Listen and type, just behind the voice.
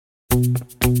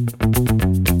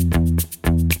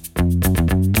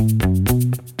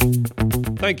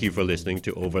Thank you for listening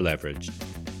to Overleveraged,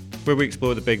 where we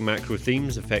explore the big macro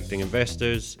themes affecting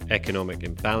investors, economic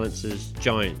imbalances,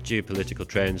 giant geopolitical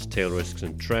trends, tail risks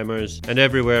and tremors, and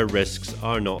everywhere risks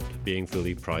are not being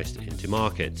fully priced into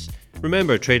markets.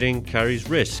 Remember, trading carries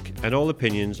risk, and all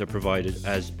opinions are provided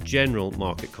as general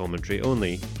market commentary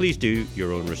only. Please do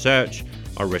your own research.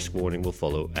 Our risk warning will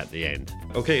follow at the end.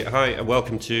 Okay, hi, and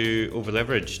welcome to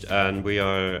Overleveraged, and we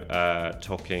are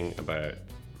talking about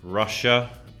Russia.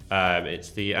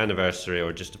 It's the anniversary,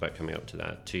 or just about coming up to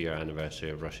that, 2-year anniversary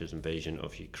of Russia's invasion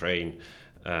of Ukraine.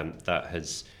 That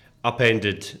has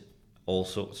upended all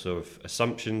sorts of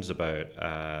assumptions about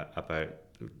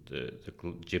the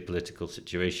geopolitical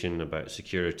situation, about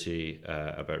security,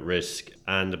 about risk,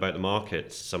 and about the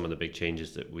markets. Some of the big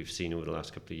changes that we've seen over the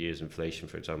last couple of years, inflation,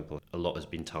 for example, a lot has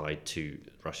been tied to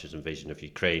Russia's invasion of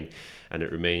Ukraine, and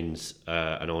it remains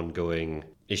an ongoing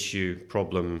issue,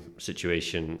 problem,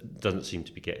 situation. Doesn't seem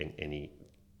to be getting any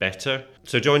better.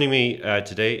 So joining me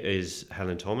today is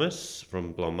Helen Thomas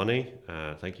from Blonde Money.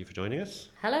 Thank you for joining us.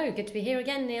 Hello, good to be here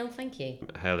again, Neil. Thank you.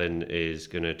 Helen is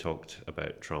going to talk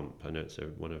about Trump. I know it's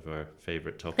one of our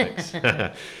favourite topics.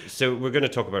 So we're going to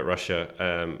talk about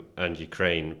Russia and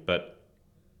Ukraine, but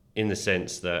in the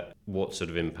sense that what sort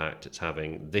of impact it's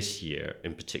having this year,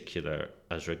 in particular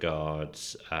as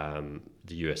regards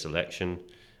the US election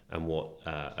and what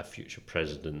a future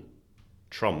President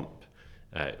Trump,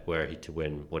 were he to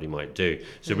win, what he might do.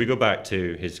 So we go back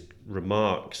to his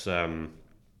remarks a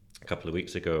couple of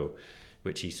weeks ago,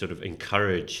 which he sort of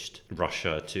encouraged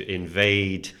Russia to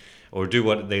invade or do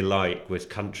what they like with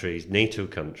countries, NATO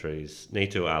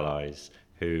allies,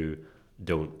 who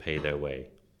don't pay their way.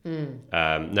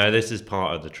 Now, this is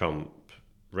part of the Trump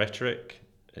rhetoric.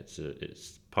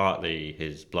 It's partly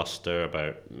his bluster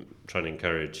about trying to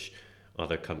encourage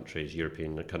other countries,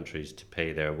 European countries, to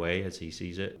pay their way as he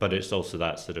sees it. But it's also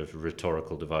that sort of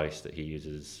rhetorical device that he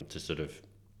uses to sort of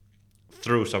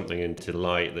throw something into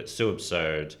light that's so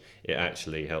absurd, it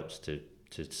actually helps to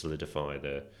solidify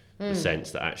the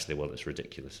sense that actually, well, it's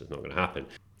ridiculous, it's not going to happen.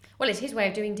 Well, it's his way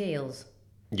of doing deals.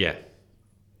 Yeah.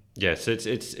 So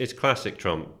it's classic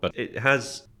Trump, but it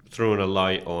has thrown a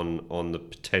light on the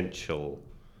potential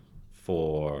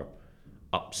for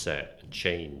upset and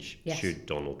change should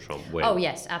Donald Trump win. Oh,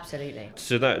 yes, absolutely.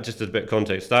 So that, just as a bit of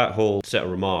context, that whole set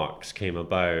of remarks came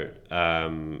about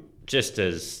just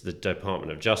as the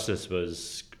Department of Justice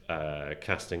was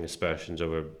casting aspersions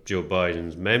over Joe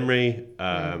Biden's memory,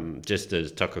 just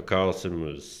as Tucker Carlson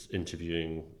was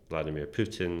interviewing Vladimir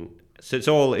Putin. So it's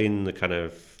all in the kind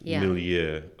of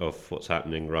milieu of what's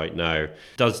happening right now.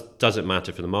 Does it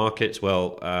matter for the markets?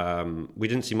 Well, we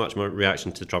didn't see much more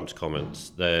reaction to Trump's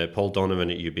comments. Paul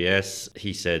Donovan at UBS,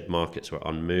 he said markets were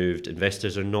unmoved.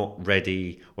 Investors are not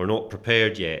ready or not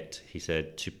prepared yet, he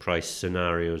said, to price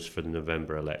scenarios for the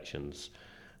November elections,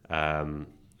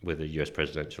 with the US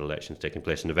presidential elections taking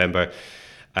place in November.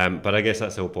 But I guess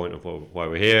that's the whole point of why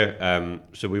we're here.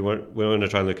 So we want to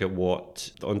try and look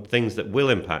at on things that will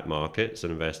impact markets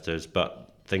and investors, but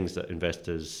things that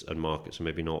investors and markets are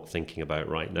maybe not thinking about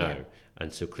right now. Yeah.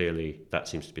 And so clearly that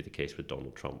seems to be the case with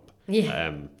Donald Trump.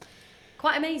 Yeah.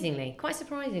 Quite amazingly, quite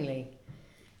surprisingly,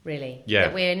 really. Yeah.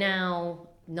 That we're now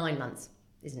 9 months,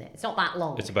 isn't it? It's not that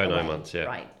long. It's about away, 9 months, yeah.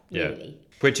 Right, yeah. really.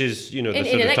 Which is, the sort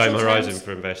of time horizon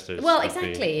for investors. Well,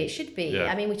 exactly, it should be. Yeah.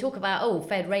 I mean, we talk about,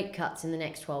 Fed rate cuts in the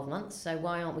next 12 months, so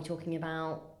why aren't we talking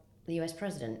about the US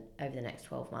president over the next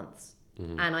 12 months?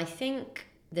 Mm-hmm. And I think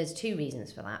there's two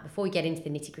reasons for that, before we get into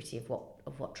the nitty-gritty of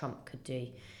what Trump could do.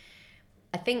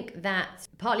 I think that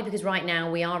partly because right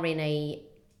now we are in a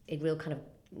real kind of,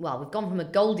 we've gone from a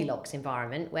Goldilocks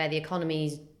environment where the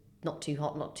economy's not too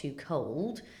hot, not too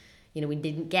cold. We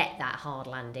didn't get that hard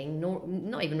landing, nor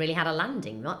not even really had a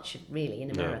landing much, really,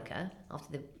 in America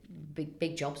after the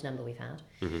big jobs number we've had.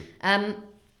 Mm-hmm.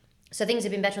 So things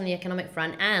have been better on the economic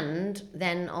front, and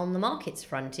then on the markets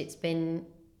front, it's been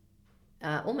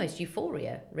almost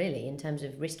euphoria, really, in terms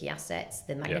of risky assets.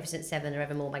 The Magnificent Seven are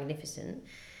ever more magnificent.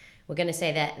 We're going to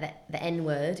say that the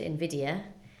N-word, NVIDIA,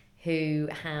 who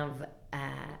have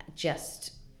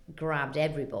just grabbed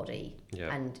everybody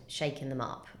and shaken them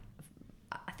up.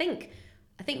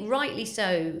 I think rightly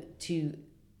so to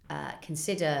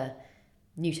consider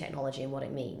new technology and what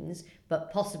it means,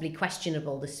 but possibly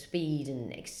questionable the speed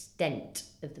and extent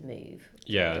of the move.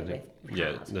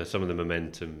 Some of the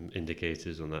momentum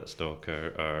indicators on that stock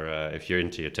are if you're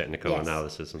into your technical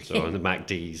analysis and so on, the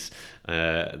MACDs,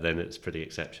 then it's pretty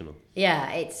exceptional.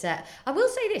 Yeah, it's. I will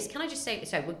say this. Can I just say?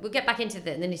 So we'll get back into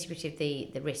the nitty-gritty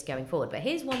of the risk going forward. But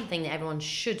here's one thing that everyone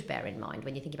should bear in mind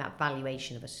when you think about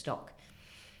valuation of a stock.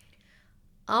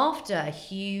 after a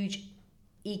huge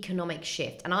economic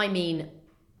shift, and I mean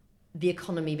the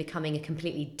economy becoming a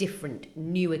completely different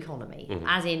new economy,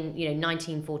 as in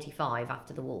 1945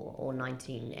 after the war, or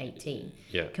 1918,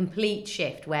 complete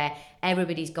shift where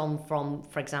everybody's gone from,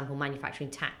 for example, manufacturing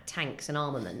tanks and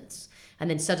armaments, and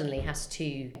then suddenly has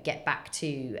to get back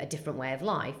to a different way of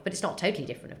life. But it's not totally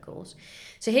different, of course.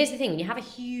 So here's the thing: when you have a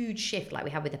huge shift like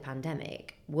we had with the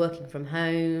pandemic, working from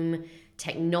home,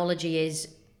 technology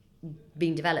is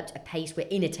being developed at a pace, we're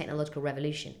in a technological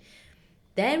revolution.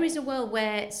 There is a world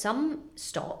where some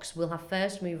stocks will have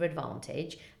first mover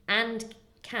advantage and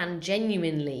can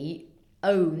genuinely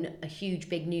own a huge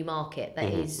big new market that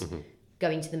is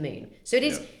going to the moon. So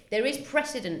there is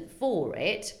precedent for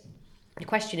it. The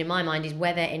question in my mind is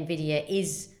whether Nvidia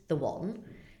is the one,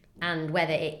 and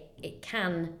whether it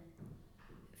can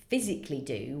physically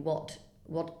do what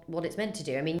it's meant to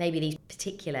do. I mean, maybe these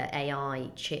particular AI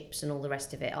chips and all the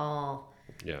rest of it are,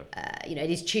 it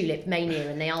is tulip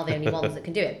mania, and they are the only ones that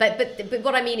can do it. But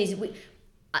what I mean is,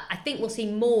 I think we'll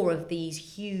see more of these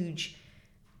huge,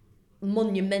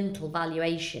 monumental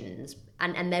valuations,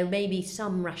 and there may be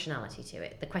some rationality to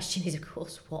it. The question is, of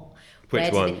course, where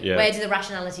does the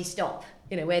rationality stop?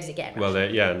 Where does it get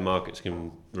irrational? Well, markets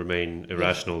can remain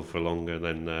irrational for longer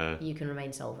than you can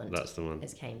remain solvent. That's the one,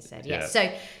 as Keynes said. Yeah.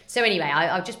 So anyway,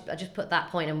 I just put that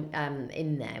point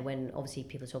in there when obviously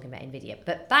people are talking about Nvidia.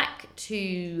 But back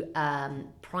to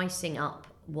pricing up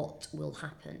what will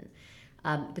happen,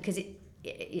 because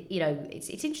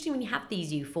it's interesting when you have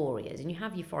these euphorias and you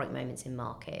have euphoric moments in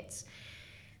markets,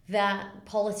 that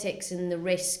politics and the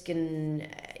risk and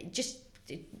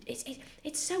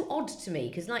it's so odd to me,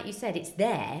 because like you said, it's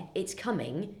there, it's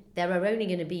coming. There are only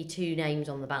going to be two names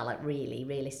on the ballot, really,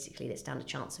 realistically, that stand a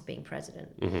chance of being president.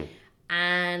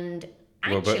 And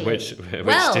actually, which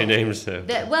two names?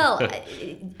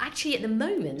 Actually, at the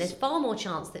moment, there's far more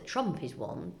chance that Trump is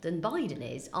one than Biden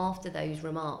is, after those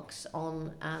remarks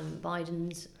on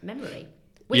Biden's memory.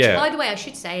 Which, by the way, I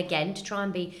should say again, to try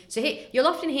and be... So here, you'll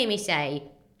often hear me say,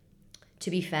 to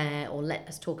be fair, or let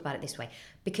us talk about it this way,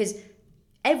 because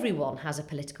everyone has a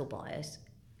political bias.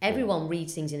 Everyone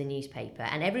reads things in the newspaper,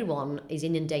 and everyone is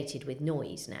inundated with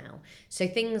noise now. So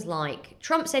things like,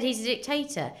 Trump said he's a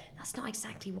dictator. That's not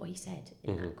exactly what he said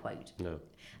in that quote. No.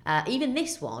 Even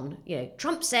this one,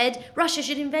 Trump said Russia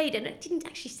should invade, and it didn't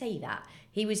actually say that.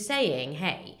 He was saying,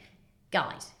 hey,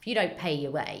 guys, if you don't pay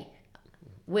your way,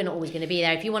 we're not always going to be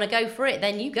there. If you want to go for it,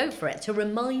 then you go for it, to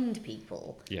remind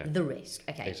people the risk.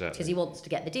 Okay, exactly. Because he wants to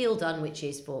get the deal done, which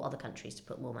is for other countries to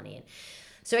put more money in.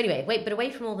 So anyway, but away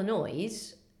from all the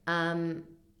noise, what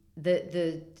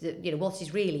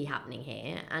is really happening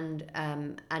here, and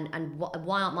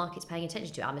why aren't markets paying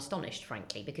attention to it? I'm astonished,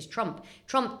 frankly, because Trump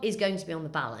is going to be on the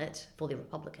ballot for the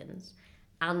Republicans,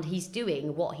 and he's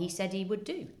doing what he said he would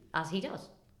do, as he does.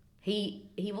 He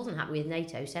wasn't happy with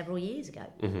NATO several years ago,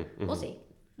 was he?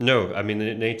 No, I mean,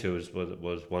 NATO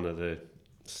was one of the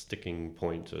sticking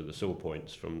points, or the sore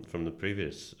points from the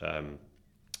previous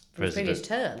previous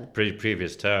term.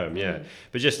 Previous term, yeah.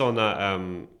 But just on that,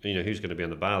 who's going to be on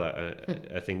the ballot?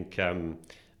 I think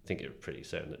it's pretty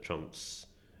certain that Trump's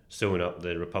sewing up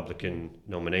the Republican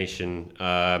nomination.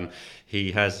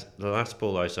 He has, the last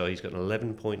poll I saw, he's got an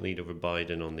 11-point lead over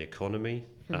Biden on the economy,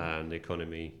 and the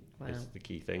economy is the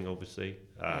key thing, obviously.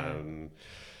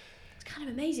 It's kind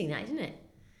of amazing, that, isn't it?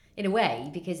 In a way,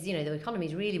 because the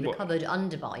economy's really recovered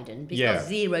under Biden, but he's got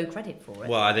zero credit for it.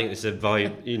 Well, I think it's a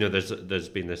vibe. There's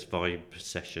been this vibe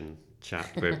session chat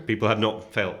where people have not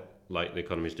felt like the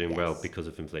economy's doing well because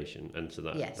of inflation, and so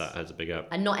that has a big up.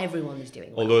 And not everyone is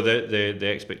doing well. Although the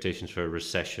expectations for a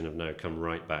recession have now come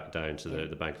right back down to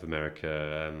the Bank of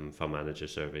America fund manager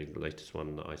survey. The latest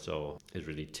one that I saw is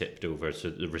really tipped over, so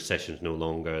the recession's no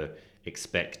longer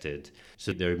expected.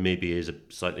 So there maybe is a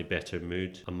slightly better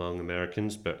mood among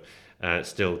Americans, but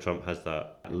still Trump has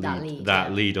that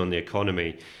lead on the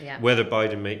economy. Whether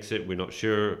Biden makes it, we're not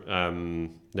sure.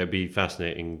 That'd be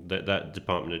fascinating. That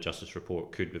Department of Justice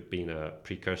report could have been a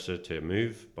precursor to a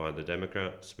move by the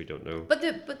Democrats. We don't know. But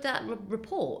that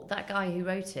report, that guy who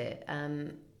wrote it,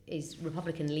 is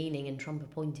Republican leaning, and Trump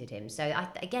appointed him. So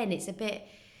again, it's a bit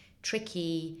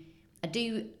tricky.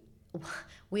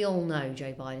 We all know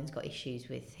Joe Biden's got issues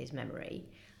with his memory.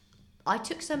 I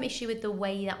took some issue with the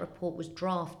way that report was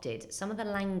drafted. Some of the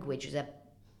language it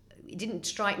didn't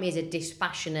strike me as a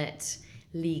dispassionate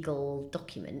legal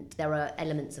document. There are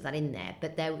elements of that in there,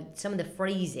 but some of the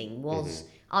phrasing was,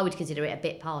 I would consider it a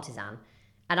bit partisan.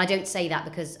 And I don't say that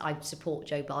because I support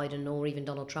Joe Biden or even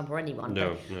Donald Trump or anyone.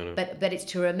 No. But it's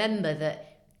to remember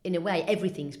that, in a way,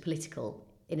 everything's political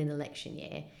in an election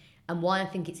year. And why I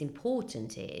think it's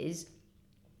important is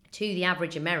to the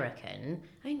average American,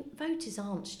 I mean, voters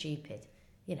aren't stupid.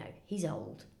 You know, he's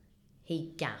old.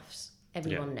 He gaffes.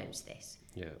 Everyone knows this.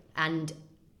 Yeah. And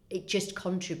it just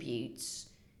contributes,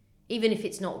 even if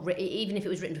it's not, even if it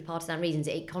was written for partisan reasons,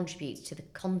 it contributes to the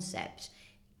concept.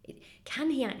 Can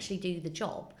he actually do the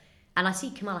job? And I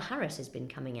see Kamala Harris has been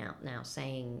coming out now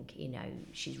saying, you know,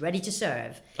 she's ready to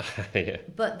serve. Yeah.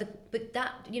 But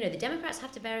that, you know, the Democrats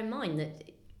have to bear in mind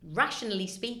that, rationally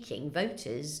speaking,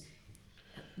 voters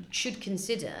should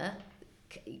consider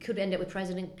could end up with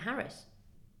President Harris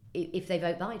if they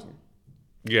vote Biden.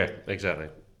 Yeah, exactly.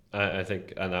 I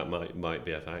think, and that might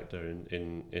be a factor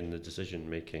in the decision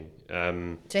making.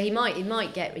 So he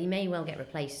may well get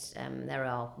replaced. There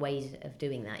are ways of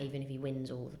doing that, even if he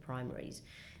wins all the primaries.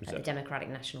 At the Democratic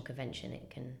National Convention, it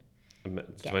can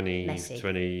get messy.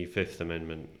 25th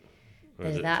Amendment. Or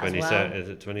There's is it that as well. Is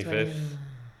it 25th?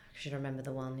 I should remember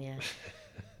the one, yeah.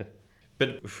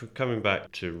 But coming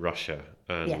back to Russia.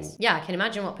 Yes. Yeah, I can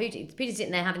imagine what Putin's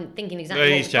sitting there thinking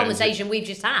exactly what the conversation we've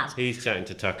just had. He's chatting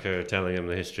to Tucker, telling him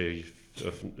the history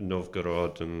of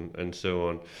Novgorod and so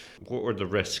on. What were the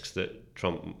risks that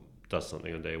Trump does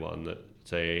something on day one that,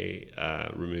 say,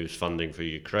 removes funding for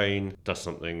Ukraine, does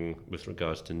something with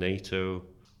regards to NATO?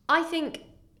 I think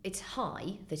it's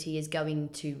high that he is going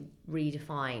to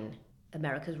redefine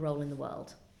America's role in the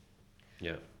world.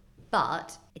 Yeah.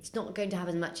 But it's not going to have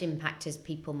as much impact as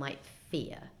people might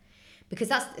fear.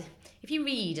 Because if you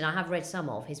read, and I have read some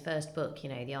of his first book, you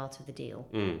know, The Art of the Deal,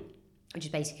 which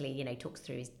is basically, you know, talks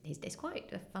through it's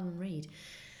quite a fun read.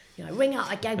 You know,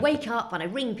 I wake up and I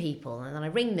ring people, and then I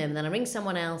ring them, and then I ring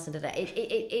someone else, and there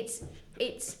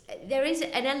is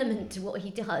an element to what he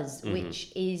does,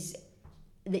 which is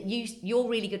that your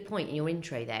really good point in your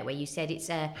intro there, where you said it's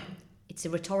a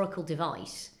rhetorical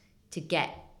device to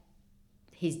get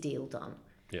his deal done.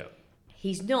 Yeah.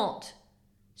 He's not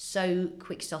so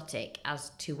quixotic as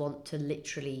to want to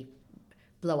literally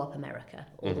blow up America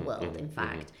or the world, in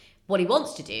fact. What he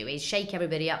wants to do is shake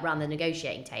everybody up around the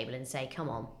negotiating table and say, come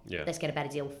on, let's get a better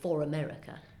deal for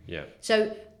America. Yeah.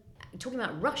 So, talking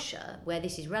about Russia, where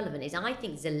this is relevant, is I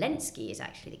think Zelensky is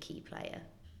actually the key player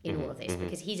in all of this,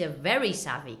 because he's a very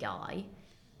savvy guy,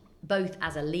 both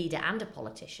as a leader and a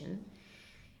politician,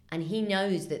 and he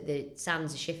knows that the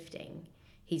sands are shifting.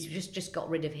 He's just got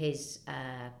rid of his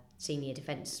senior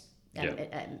defence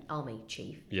army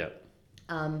chief. Yeah.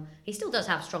 He still does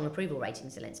have strong approval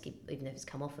ratings, Zelensky, even if it's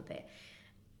come off a bit.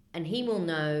 And he will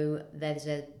know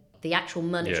the actual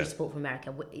monetary support from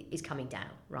America is coming down,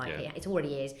 right? Yeah. It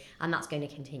already is, and that's going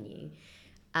to continue.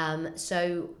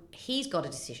 So he's got a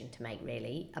decision to make,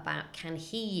 really, about can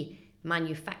he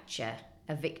manufacture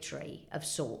a victory of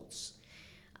sorts.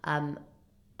 And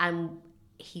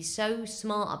he's so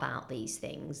smart about these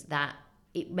things that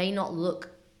it may not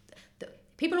look...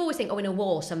 People always think, in a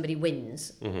war, somebody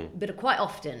wins. But quite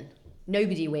often,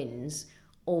 nobody wins,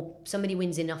 or somebody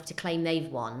wins enough to claim they've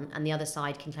won, and the other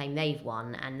side can claim they've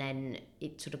won, and then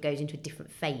it sort of goes into a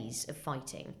different phase of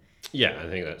fighting. Yeah, I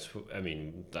think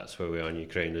that's where we are in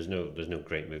Ukraine. There's no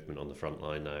great movement on the front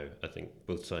line now. I think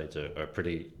both sides are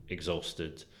pretty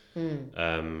exhausted.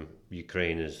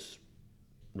 Ukraine is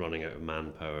running out of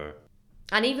manpower.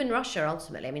 And even Russia,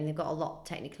 ultimately, I mean, they've got a lot,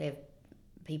 technically, of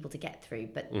people to get through,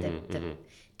 but the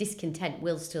discontent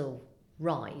will still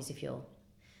rise if you're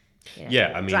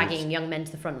dragging young men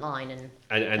to the front line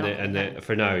and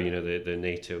for now, you know, the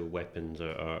NATO weapons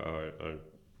are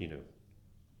you know,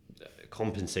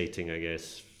 compensating, I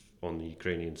guess, on the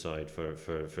Ukrainian side for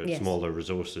smaller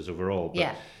resources overall.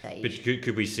 But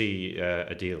could we see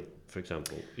a deal, for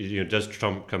example? You know, does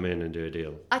Trump come in and do a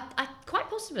deal? I quite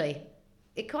possibly.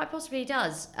 It quite possibly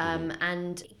does,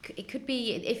 and it could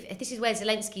be, if this is where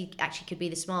Zelensky actually could be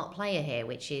the smart player here,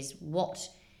 which is, what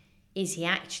is he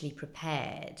actually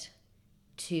prepared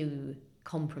to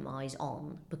compromise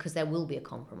on? Because there will be a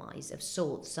compromise of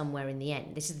sorts somewhere in the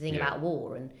end. This is the thing about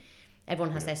war, and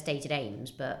everyone has their stated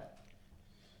aims, but,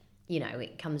 you know,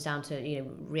 it comes down to, you know,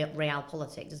 real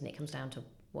politics, doesn't it? It comes down to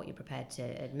what you're prepared to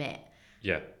admit.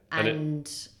 Yeah.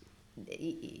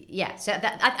 So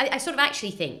that I sort of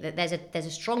actually think that there's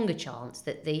a stronger chance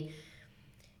that the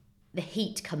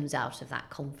heat comes out of that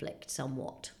conflict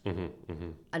somewhat. And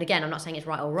again, I'm not saying it's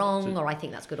right or wrong, or I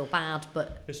think that's good or bad,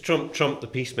 but it's Trump the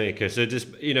peacemaker. So just,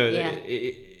 you know,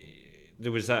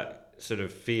 there was that sort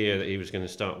of fear that he was going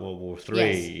to start World War III.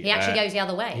 Yes, he actually goes the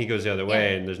other way. He goes the other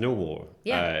way, and there's no war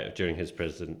during his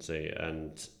presidency.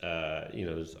 And you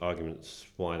know, there's arguments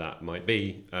why that might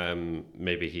be.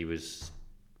 Maybe he was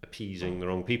appeasing the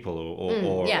wrong people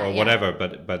or whatever,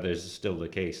 but there's still the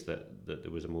case that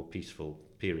there was a more peaceful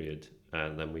period,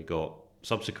 and then we got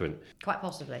subsequent. Quite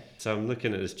possibly. So I'm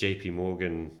looking at this JP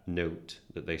Morgan note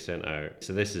that they sent out.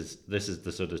 So this is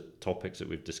the sort of topics that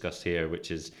we've discussed here,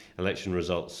 which is election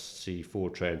results see 4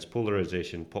 trends: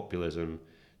 polarization, populism,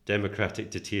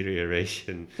 democratic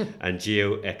deterioration, and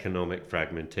geoeconomic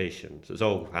fragmentation. So it's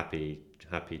all happy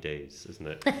days, isn't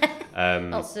it?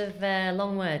 Lots of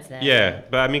long words there. Yeah,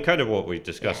 but I mean, kind of what we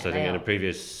discussed, Yeah, I think, in a are.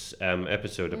 previous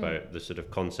episode about the sort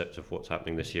of concept of what's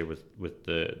happening this year with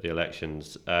the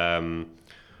elections.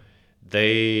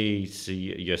 They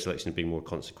see US elections being more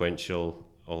consequential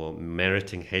or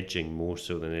meriting hedging more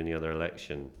so than any other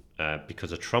election,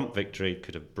 because a Trump victory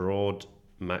could have broad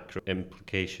macro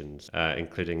implications,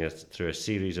 including through a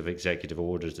series of executive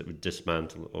orders that would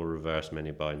dismantle or reverse many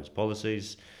of Biden's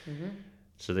policies. Mm-hmm.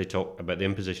 So they talk about the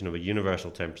imposition of a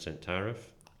universal 10%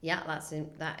 tariff. Yeah, that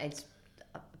is.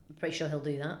 I'm pretty sure he'll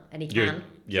do that, and he can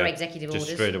through executive just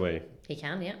orders. Straight away. He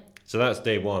can, yeah. So that's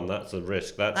day one. That's a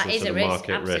risk. That's That a is sort a of risk,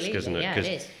 market risk, absolutely, isn't it? yeah, it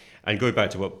is. And going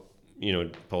back to what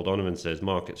Paul Donovan says,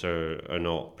 markets are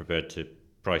not prepared to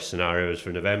price scenarios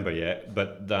for November yet,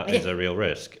 but that is a real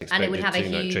risk. And it would have a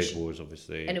Expected huge trade wars,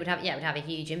 obviously. And it would have a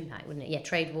huge impact, wouldn't it? Yeah,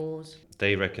 trade wars.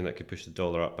 They reckon that could push the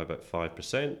dollar up by about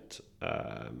 5%.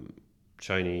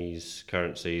 Chinese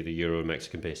currency, the euro and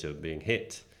Mexican peso being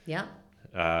hit. Yeah.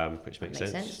 Which makes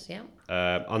sense. Yeah.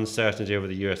 Uncertainty over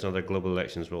the US and other global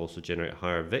elections will also generate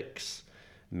higher VIX,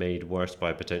 made worse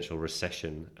by a potential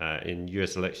recession. In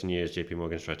US election years, JP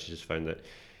Morgan strategists found that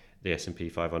the S&P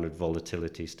 500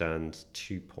 volatility stands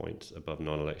 2 points above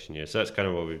non-election years. So that's kind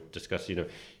of what we've discussed. You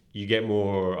get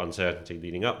more uncertainty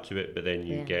leading up to it, but then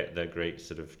you get the great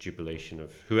sort of jubilation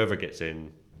of whoever gets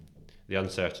in. The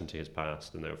uncertainty has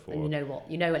passed, and therefore, and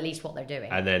you know at least what they're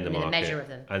doing, and then the market, a measure of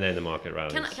them, and then the market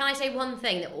rallies. Can I say one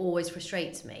thing that always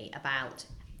frustrates me about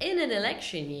in an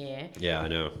election year? Yeah, I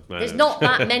know. There's not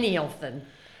that many of them,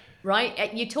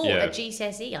 right? You taught at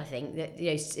GCSE, I think, that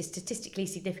a statistically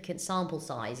significant sample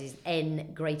size is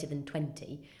n greater than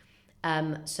 20.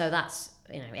 So that's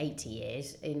 80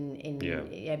 years in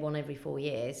one every 4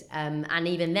 years, and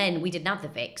even then we didn't have the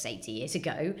VIX 80 years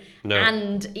ago. No.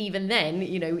 And even then,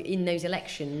 in those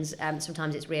elections,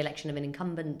 sometimes it's re-election of an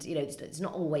incumbent. It's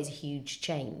not always a huge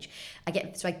change. I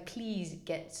please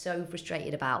get so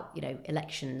frustrated about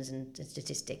elections and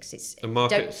statistics. The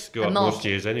markets go up most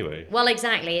years anyway. Well,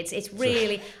 exactly. It's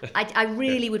really I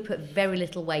really would put very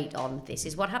little weight on this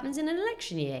is what happens in an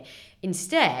election year.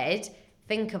 Instead,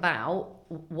 think about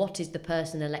what is the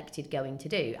person elected going to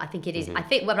do. I think it is.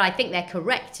 Mm-hmm. I think they're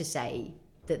correct to say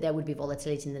that there would be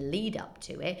volatility in the lead up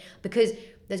to it, because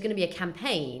there's going to be a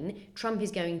campaign. Trump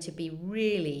is going to be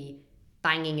really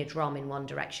banging a drum in one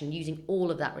direction, using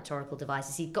all of that rhetorical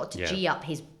devices. He's got to G up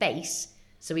his base,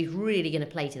 so he's really going to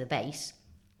play to the base.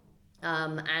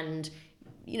 And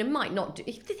might not do.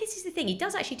 This is the thing. He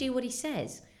does actually do what he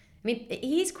says. I mean,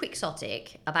 he is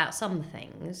quixotic about some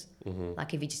things,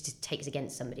 like if he just takes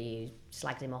against somebody who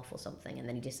slags him off or something, and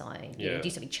then he decides, do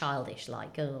something childish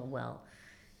like,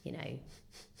 Nancy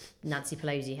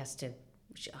Pelosi has to,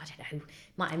 I don't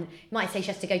know, might say she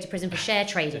has to go to prison for share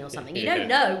trading or something. You don't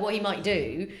know what he might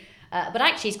do, but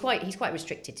actually he's quite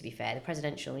restricted, to be fair. The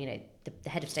presidential, the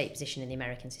head of state position in the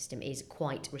American system is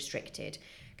quite restricted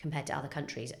compared to other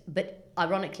countries. But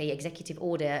ironically, executive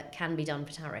order can be done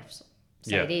for tariffs.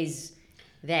 So it is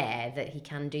there that he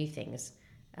can do things.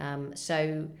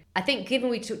 So I think,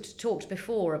 given we talked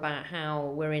before about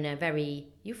how we're in a very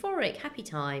euphoric, happy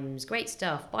times, great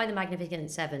stuff, buy the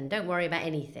Magnificent Seven, don't worry about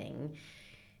anything,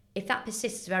 if that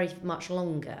persists very much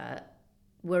longer,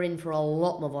 we're in for a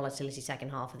lot more volatility second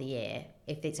half of the year,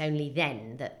 if it's only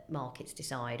then that markets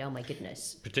decide, oh my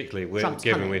goodness, particularly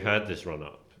given we've had this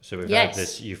run-up. So we've had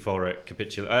this euphoric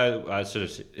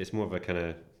capitulation. It's more of a kind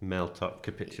of melt-up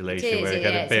capitulation where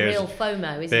kind of bears, it's a real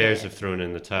FOMO, isn't bears it? have thrown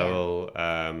in the towel.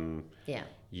 Yeah.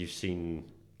 You've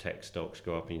seen tech stocks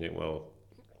go up, and you think, well,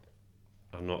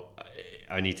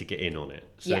 I need to get in on it.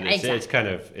 So it's kind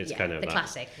of the that.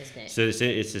 classic, isn't it? So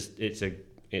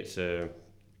it's a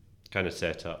kind of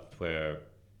setup where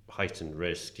heightened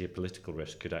risk, geopolitical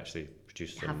risk, could actually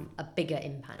have a bigger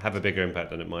impact. Have a bigger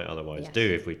impact than it might otherwise do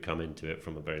if we'd come into it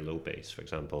from a very low base, for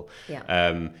example. Yeah.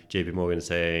 JP Morgan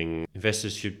saying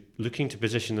investors looking to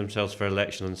position themselves for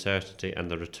election uncertainty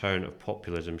and the return of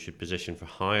populism should position for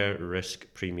higher risk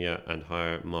premia and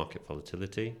higher market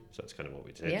volatility. So that's kind of what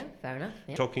we did. Yeah, fair enough.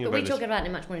 Yeah. Talking about it in a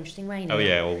much more interesting way now. Oh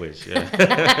yeah, always.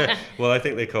 Yeah. Well, I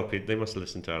think they must have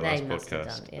listened to our last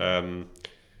podcast. Done,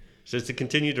 so it's the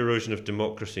continued erosion of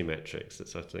democracy metrics.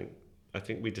 That's I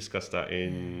think we discussed that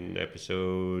in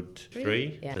episode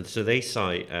 3. Yeah. And so they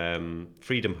cite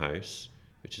Freedom House,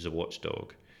 which is a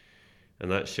watchdog,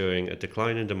 and that's showing a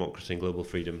decline in democracy and global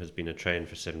freedom has been a trend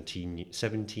for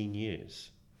 17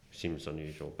 years. Seems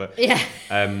unusual, but yeah.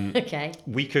 Okay.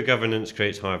 Weaker governance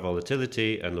creates higher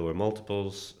volatility and lower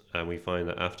multiples, and we find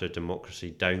that after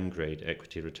democracy downgrade,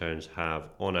 equity returns have,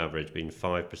 on average, been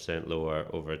 5% lower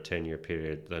over a 10-year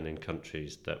period than in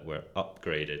countries that were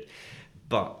upgraded.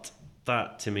 But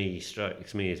that, to me,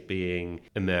 strikes me as being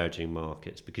emerging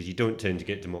markets, because you don't tend to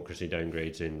get democracy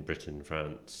downgrades in Britain,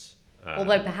 France.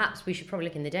 Although perhaps we should probably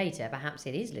look in the data. Perhaps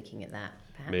it is looking at that.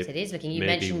 Perhaps it is looking. You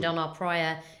mentioned on our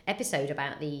prior episode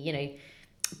about the,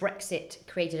 Brexit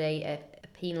created a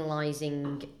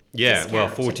penalising. Yeah, well,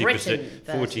 40%,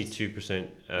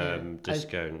 42%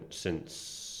 discount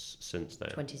since then.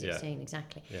 2016, yeah.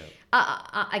 Exactly.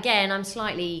 Yeah. Again, I'm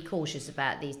slightly cautious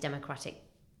about these democratic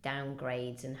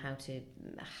downgrades and how to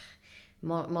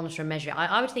monitor and measure it.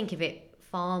 I would think of it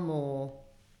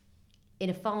in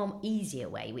a far easier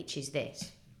way, which is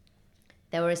this.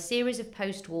 There were a series of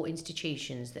post-war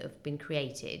institutions that have been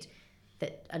created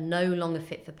that are no longer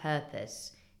fit for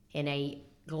purpose in a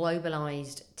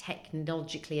globalized,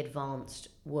 technologically advanced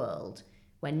world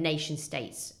where nation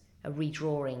states are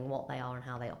redrawing what they are and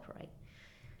how they operate.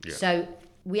 Yeah. So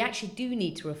we actually do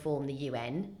need to reform the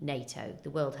UN, NATO, the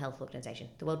World Health Organization,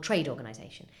 the World Trade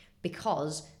Organization,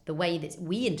 because the way that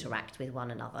we interact with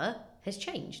one another has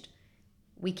changed.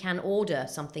 We can order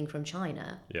something from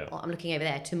China. Yeah. I'm looking over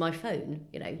there to my phone,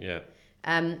 Yeah.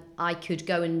 I could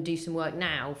go and do some work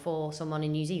now for someone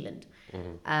in New Zealand.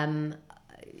 Mm-hmm.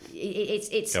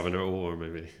 It's Governor Orr,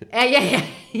 maybe.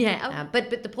 Yeah.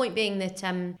 But the point being that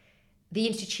the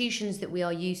institutions that we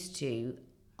are used to,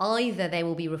 either they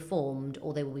will be reformed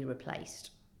or they will be replaced.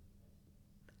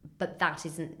 But that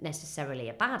isn't necessarily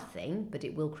a bad thing, but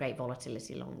it will create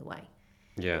volatility along the way.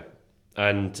 Yeah.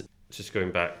 And just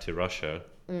going back to Russia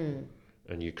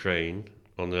and Ukraine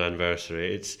on the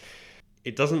anniversary,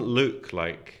 it doesn't look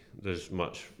like there's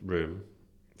much room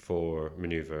for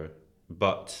manoeuvre,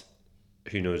 but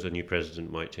who knows, a new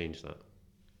president might change that.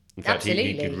 In fact,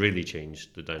 he could really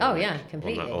change the dynamic. Oh yeah,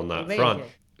 completely. On that really front.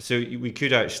 could. So we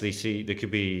could actually see there could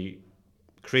be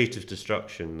creative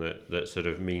destruction that sort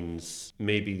of means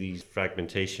maybe these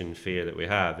fragmentation fear that we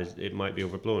have it might be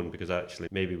overblown, because actually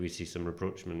maybe we see some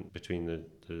rapprochement between the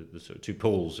sort of two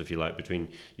poles, if you like, between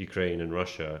Ukraine and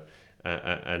Russia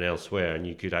and elsewhere, and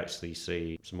you could actually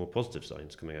see some more positive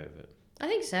signs coming out of it. I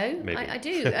think so. Maybe. I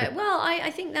do. Well, I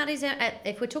think that is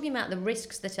if we're talking about the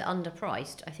risks that are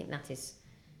underpriced, I think that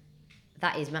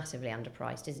is massively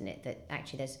underpriced, isn't it? That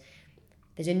actually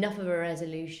there's enough of a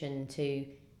resolution to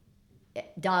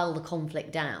dial the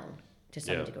conflict down to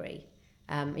some degree.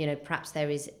 Perhaps there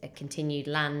is a continued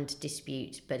land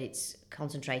dispute, but it's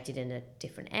concentrated in a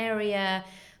different area.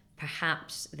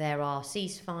 Perhaps there are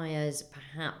ceasefires.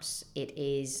 Perhaps it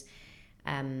is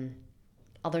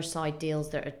other side deals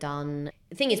that are done.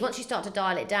 The thing is, once you start to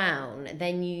dial it down,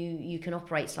 then you can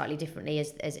operate slightly differently.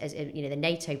 As the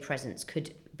NATO presence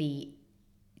could be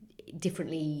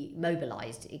differently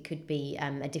mobilized. It could be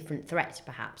a different threat,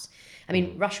 perhaps. I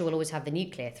mean, Russia will always have the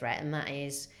nuclear threat, and that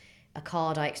is a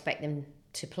card I expect them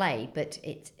to play. But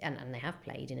and they have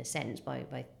played in a sense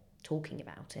by talking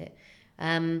about it.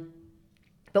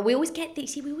 But we always get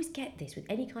this. We always get this with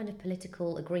any kind of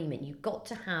political agreement. You've got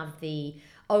to have the,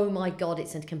 oh my God,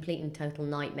 it's a complete and total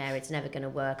nightmare. It's never going to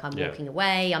work. I'm walking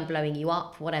away. I'm blowing you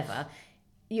up. Whatever.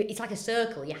 It's like a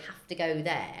circle. You have to go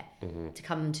there to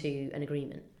come to an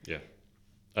agreement. Yeah,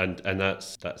 and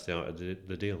that's the art of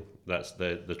the deal. That's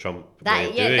the Trump way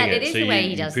of doing it. It is the way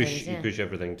he does things. You push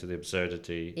everything to the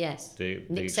absurdity. Yes, the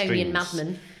Nixonian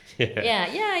madman. Yeah.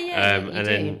 And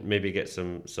then maybe get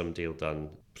some deal done.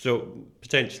 So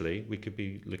potentially we could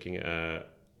be looking at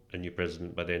a new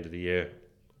president by the end of the year.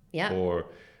 Yeah.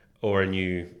 Or a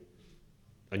new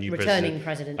returning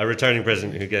president. A returning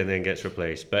president who then gets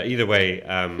replaced. But either way,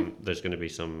 there's going to be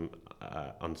some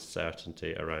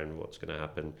uncertainty around what's going to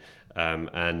happen,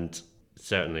 and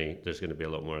certainly there's going to be a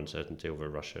lot more uncertainty over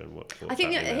Russia and what's I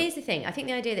think here's the thing. I think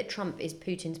the idea that Trump is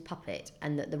Putin's puppet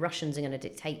and that the Russians are going to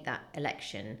dictate that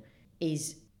election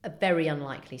is a very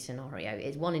unlikely scenario.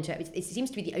 It's one it seems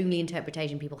to be the only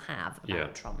interpretation people have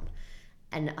about Trump,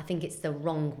 and I think it's the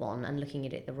wrong one and looking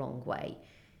at it the wrong way.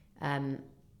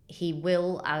 He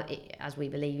will, as we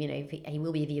believe, he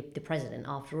will be the president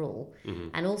after all.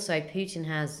 And also Putin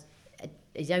has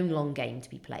his own long game to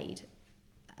be played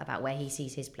about where he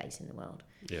sees his place in the world.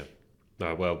 Yeah.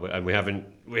 Oh, well, and we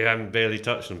haven't barely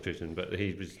touched on Putin, but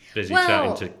he was busy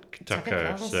Well, chatting to Tucker,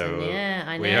 Carlson, so yeah,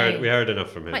 I we know. heard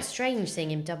enough from him. Quite strange seeing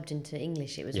him dubbed into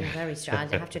English. It was very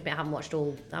strange. I have to admit, I haven't watched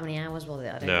all. How many hours was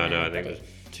it? I don't know. No, I think it was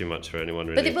too much for anyone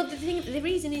really. But the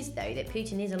reason is though that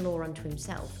Putin is a law unto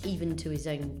himself, even to his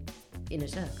own inner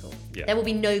circle. Yeah. There will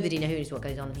be nobody knows what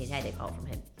goes on in his head apart from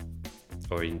him,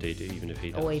 Or indeed, even if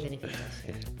he does. or even if he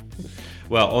does.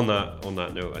 Well, on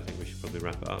that note, I think we should probably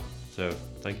wrap it up. So,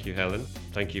 thank you, Helen.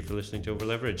 Thank you for listening to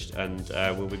Overleveraged,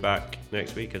 and we'll be back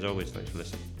next week as always. Thanks for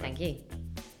listening. Thank you.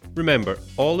 Remember,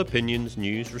 all opinions,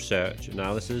 news, research,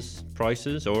 analysis,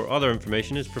 prices, or other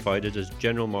information is provided as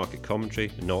general market commentary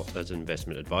and not as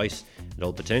investment advice, and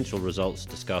all potential results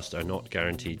discussed are not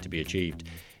guaranteed to be achieved.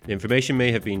 The information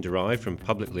may have been derived from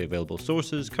publicly available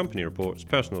sources, company reports,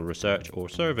 personal research, or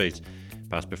surveys.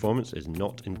 Past performance is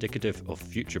not indicative of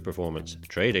future performance.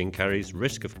 Trading carries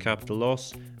risk of capital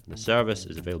loss, and the service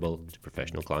is available to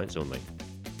professional clients only.